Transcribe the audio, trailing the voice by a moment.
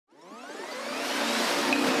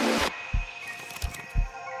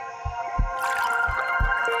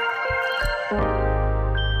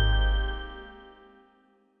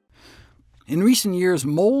In recent years,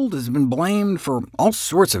 mold has been blamed for all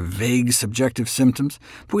sorts of vague subjective symptoms,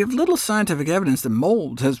 but we have little scientific evidence that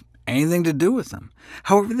mold has anything to do with them.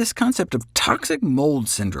 However, this concept of toxic mold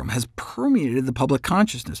syndrome has permeated the public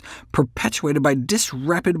consciousness, perpetuated by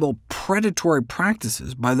disreputable predatory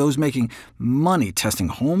practices by those making money testing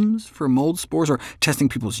homes for mold spores or testing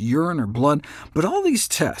people's urine or blood. But all these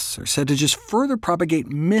tests are said to just further propagate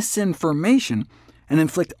misinformation and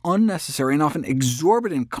inflict unnecessary and often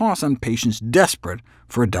exorbitant costs on patients desperate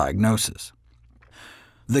for a diagnosis.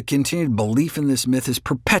 The continued belief in this myth is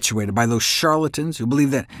perpetuated by those charlatans who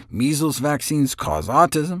believe that measles vaccines cause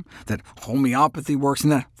autism, that homeopathy works,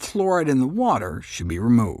 and that fluoride in the water should be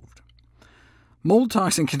removed. Mold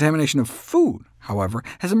toxin contamination of food, however,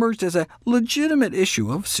 has emerged as a legitimate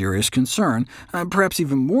issue of serious concern, perhaps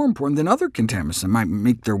even more important than other contaminants that might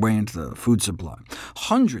make their way into the food supply.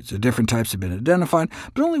 Hundreds of different types have been identified,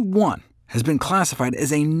 but only one has been classified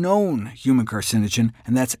as a known human carcinogen,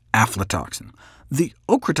 and that's aflatoxin. The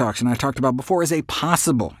ochratoxin I talked about before is a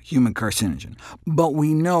possible human carcinogen, but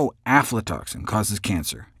we know aflatoxin causes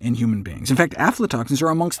cancer in human beings. In fact, aflatoxins are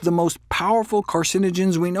amongst the most powerful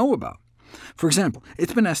carcinogens we know about. For example,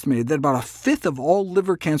 it's been estimated that about a fifth of all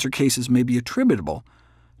liver cancer cases may be attributable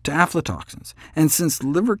to aflatoxins. And since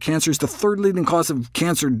liver cancer is the third leading cause of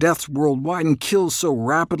cancer deaths worldwide and kills so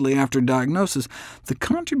rapidly after diagnosis, the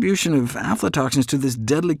contribution of aflatoxins to this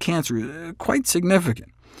deadly cancer is quite significant.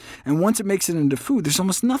 And once it makes it into food, there's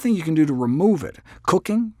almost nothing you can do to remove it.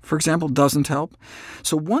 Cooking, for example, doesn't help.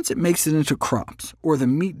 So once it makes it into crops, or the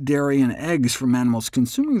meat, dairy, and eggs from animals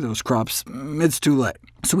consuming those crops, it's too late.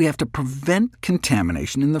 So we have to prevent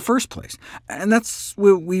contamination in the first place, and that's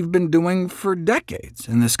what we've been doing for decades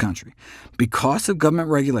in this country. Because of government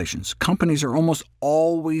regulations, companies are almost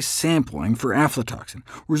always sampling for aflatoxin,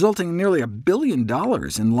 resulting in nearly $1 billion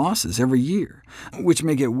in losses every year, which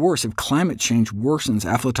may get worse if climate change worsens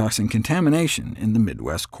aflatoxin contamination in the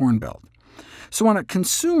Midwest Corn Belt. So on a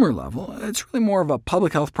consumer level, it's really more of a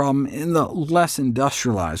public health problem in the less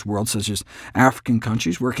industrialized world, such as African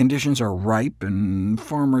countries, where conditions are ripe and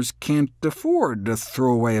farmers can't afford to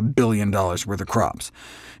throw away $1 billion worth of crops.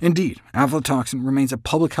 Indeed, aflatoxin remains a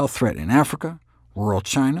public health threat in Africa, rural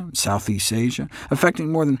China, and Southeast Asia, affecting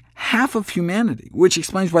more than half of humanity, which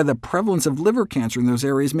explains why the prevalence of liver cancer in those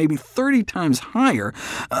areas may be 30 times higher,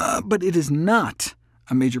 but it is not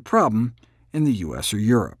a major problem in the US or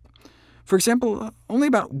Europe. For example, only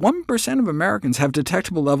about 1% of Americans have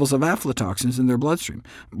detectable levels of aflatoxins in their bloodstream.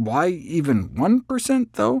 Why even 1%,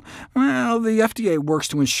 though? Well, the FDA works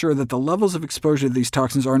to ensure that the levels of exposure to these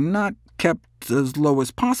toxins are not kept as low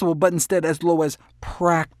as possible, but instead as low as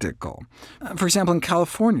practical. For example, in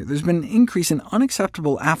California, there's been an increase in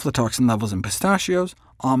unacceptable aflatoxin levels in pistachios,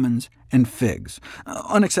 almonds, and figs.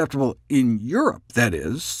 Unacceptable in Europe, that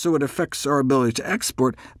is, so it affects our ability to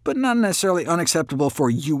export, but not necessarily unacceptable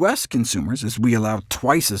for U.S. consumers, as we allow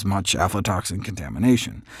twice as much aflatoxin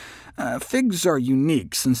contamination. Figs are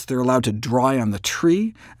unique since they're allowed to dry on the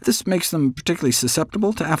tree. This makes them particularly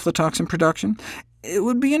susceptible to aflatoxin production. It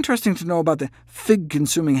would be interesting to know about the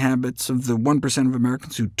fig-consuming habits of the 1% of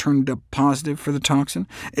Americans who turned up positive for the toxin.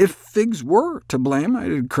 If figs were to blame,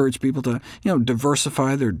 I'd encourage people to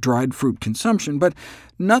diversify their dried fruit consumption, but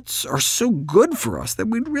nuts are so good for us that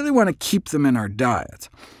we'd really want to keep them in our diet.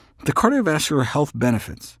 The cardiovascular health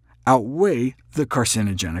benefits outweigh the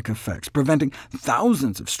carcinogenic effects, preventing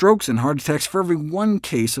thousands of strokes and heart attacks for every one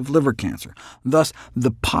case of liver cancer. Thus,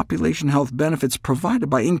 the population health benefits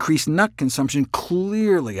provided by increased nut consumption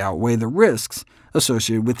clearly outweigh the risks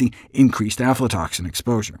associated with the increased aflatoxin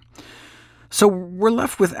exposure. So we're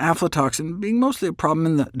left with aflatoxin being mostly a problem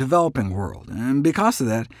in the developing world, and because of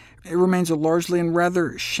that, it remains a largely and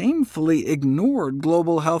rather shamefully ignored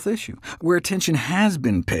global health issue. Where attention has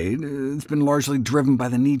been paid, it's been largely driven by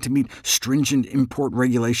the need to meet stringent import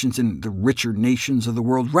regulations in the richer nations of the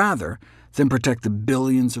world, rather than protect the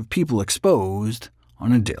billions of people exposed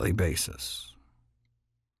on a daily basis.